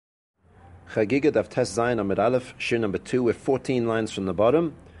Chagigah Daf Tes Zayin Amid Aleph, shiur number 2, with 14 lines from the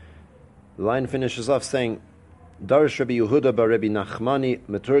bottom. The line finishes off saying, Darish Rabbi Yehuda bar Rabbi Nachmani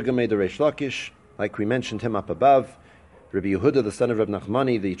Meturgamei de Reish Lakish, like we mentioned him up above. Rabbi Yehuda, the son of Rabbi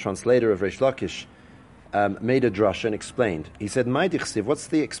Nachmani, the translator of Reish Lakish, made a drasha and explained. He said, "My dichsiv, what's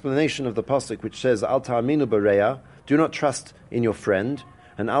the explanation of the pasuk which says, Al ta'aminu b'reya, do not trust in your friend,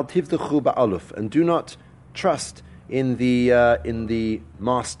 and Al tivdechu ba'aluf, and do not trust in the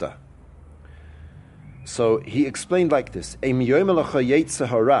master." So he explained like this: if the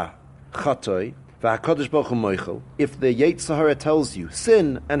Yetzer Hara tells you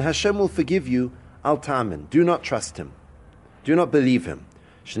sin and Hashem will forgive you, al ta'amin, do not trust him, do not believe him.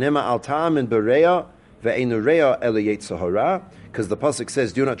 Shnema al ta'amin b'reya ve'enu reya ele Yetzer Hara, because the pasuk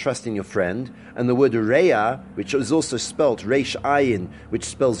says do not trust in your friend, and the word reya, which is also spelt reish ayin, which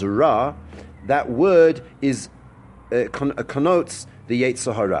spells ra, that word is connotes the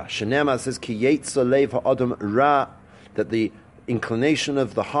Yetzer Hara. Shenema says ki Yetzer lev ha'adam ra, that the inclination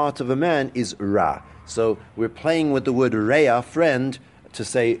of the heart of a man is ra. So we're playing with the word reya, friend, to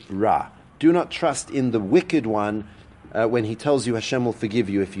say ra. Do not trust in the wicked one when he tells you Hashem will forgive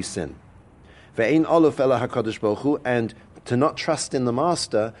you if you sin. Ve'ein oluf ela hakadosh baruch hu, and to not trust in the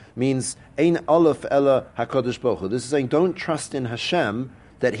master means ein oluf ela hakadosh baruch hu. This is saying don't trust in Hashem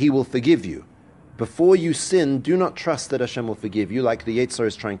that he will forgive you. Before you sin, do not trust that Hashem will forgive you, like the Yetzer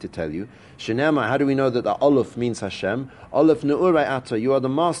is trying to tell you. Shenema, how do we know that the Oluf means Hashem? Oluf ne'urai ata, you are the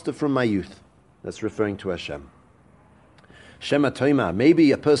master from my youth. That's referring to Hashem. Shema toima,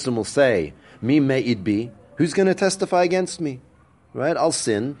 maybe a person will say, mi me'id bi, who's going to testify against me? Right? I'll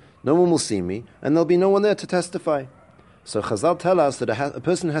sin, no one will see me, and there'll be no one there to testify. So Chazal tell us that a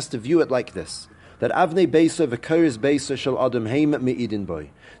person has to view it like this: that avnei beiso v'koris beiso shel adam heim me'idin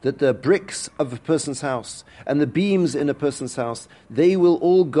boy, that the bricks of a person's house and the beams in a person's house, they will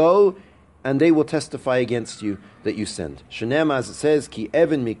all go and they will testify against you that you sinned. Shenema, as it says, ki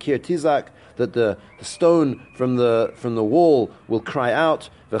even mikir tizak, that the stone from the wall will cry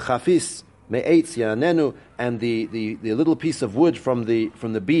out, v'chafis me'etz yanenu, and the little piece of wood from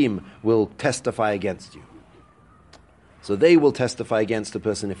the beam will testify against you. So they will testify against the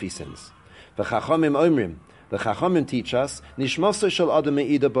person if he sins. V'chachamim omrim, the Chachamim teach us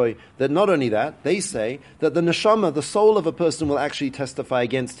that not only that, they say that the neshama, the soul of a person, will actually testify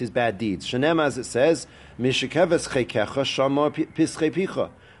against his bad deeds. Shenem, as it says,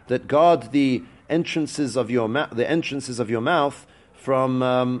 that God, the entrances of your mouth from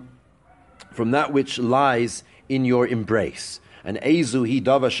that which lies in your embrace. And ezu hi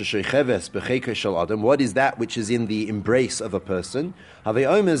dava sheshecheves b'cheker shel adam. What is that which is in the embrace of a person? Havei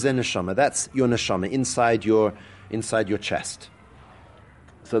omer ze neshama. That's your neshama inside your chest.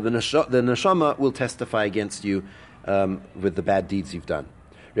 So the neshama will testify against you with the bad deeds you've done.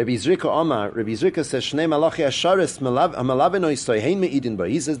 Rabbi Zrika says, Shnei malachi asharis malavenoi soihein me'idin bo.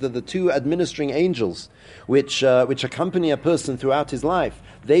 He says that the two administering angels, which accompany a person throughout his life,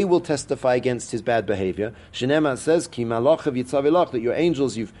 they will testify against his bad behavior. Shnema says, Ki malachav yitzavilach, that your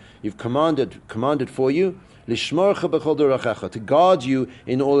angels you've commanded for you, lishmorcha b'chol dorachecha, to guard you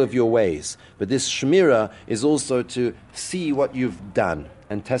in all of your ways. But this shmira is also to see what you've done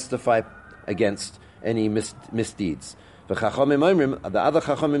and testify against any misdeeds. The other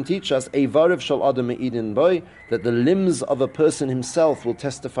Chachamim teach us Eivarev shel adam me'idin boy, that the limbs of a person himself will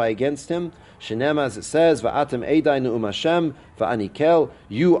testify against him. Shenema, as it says, Va'atem eidai ne'um Hashem va'anikel,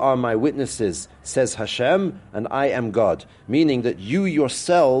 you are my witnesses, says Hashem, and I am God. Meaning that you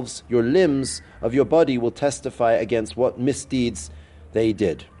yourselves, your limbs of your body, will testify against what misdeeds they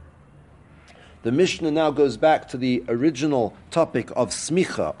did. The Mishnah now goes back to the original topic of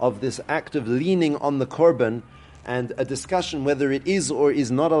smicha, of this act of leaning on the korban, and a discussion whether it is or is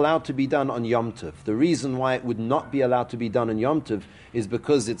not allowed to be done on Yom Tov. The reason why it would not be allowed to be done on Yom Tov is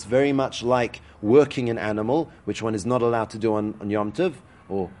because it's very much like working an animal, which one is not allowed to do on Yom Tov,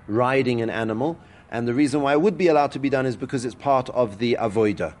 or riding an animal. And the reason why it would be allowed to be done is because it's part of the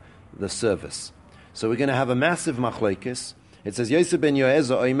avodah, the service. So we're going to have a massive machlokes. It says, Yosef ben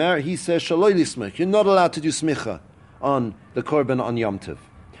Yoezer Omer, he says, Shaloi lismich, you're not allowed to do smicha on the korban on Yom Tov.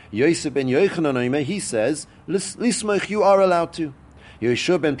 Yosef ben Yochanan Omer, he says, lismich, you are allowed to.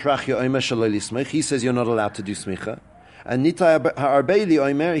 Yeshua ben Prachya Omer shaloi lismich, he says you're not allowed to do smicha. And Nitai ha'arbeili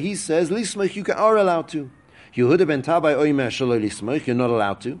Omer, he says, lismich, you are allowed to. Yehuda ben Tabai Omer shaloi lismich, you're not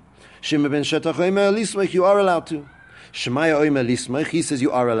allowed to. Shema ben Shetach Omer, lismich, you are allowed to. Shemaya Omer lismich, he says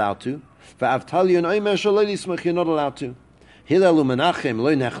you are allowed to. Va'avtalion Omer shaloi lismich, you're not allowed to. Hillel and Menachem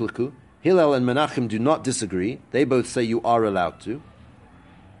lo nechleku, Hillel and Menachem do not disagree. They both say you are allowed to.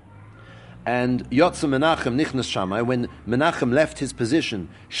 And Yotze Menachem Nichnas Shammai, when Menachem left his position,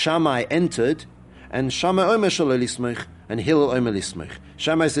 Shammai entered, and Shammai Omer Shelo Lismich, and Hillel Omer Lismich.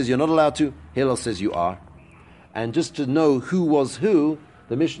 Shammai says you're not allowed to, Hillel says you are. And just to know who was who,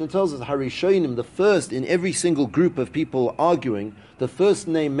 the Mishnah tells us, Harishonim, the first in every single group of people arguing, the first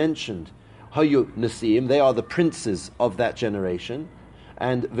name mentioned, Hayu Nasiim, they are the princes of that generation.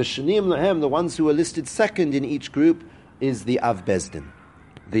 And Vishanim Lahem, the ones who are listed second in each group, is the Av Bezdin,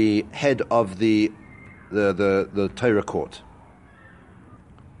 the head of the Torah court.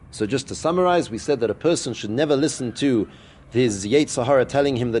 So just to summarize, we said that a person should never listen to his Yetzer Hara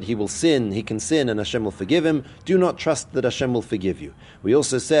telling him that he will sin, he can sin and Hashem will forgive him. Do not trust that Hashem will forgive you. We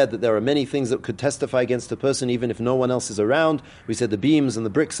also said that there are many things that could testify against a person even if no one else is around. We said the beams and the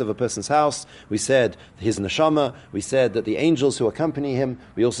bricks of a person's house. We said his neshama. We said that the angels who accompany him.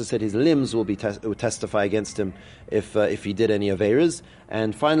 We also said his limbs will testify against him if he did any averas.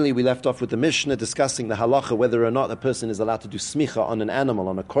 And finally, we left off with the Mishnah discussing the halacha, whether or not a person is allowed to do smicha on an animal,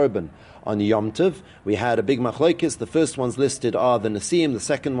 on a korban, on Yom Tov. We had a big machlokes. The first ones listed are the Nasiim. The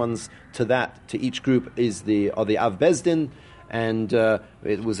second ones to each group are the Av Bezdin. And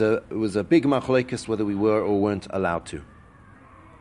it was a big machlokes whether we were or weren't allowed to.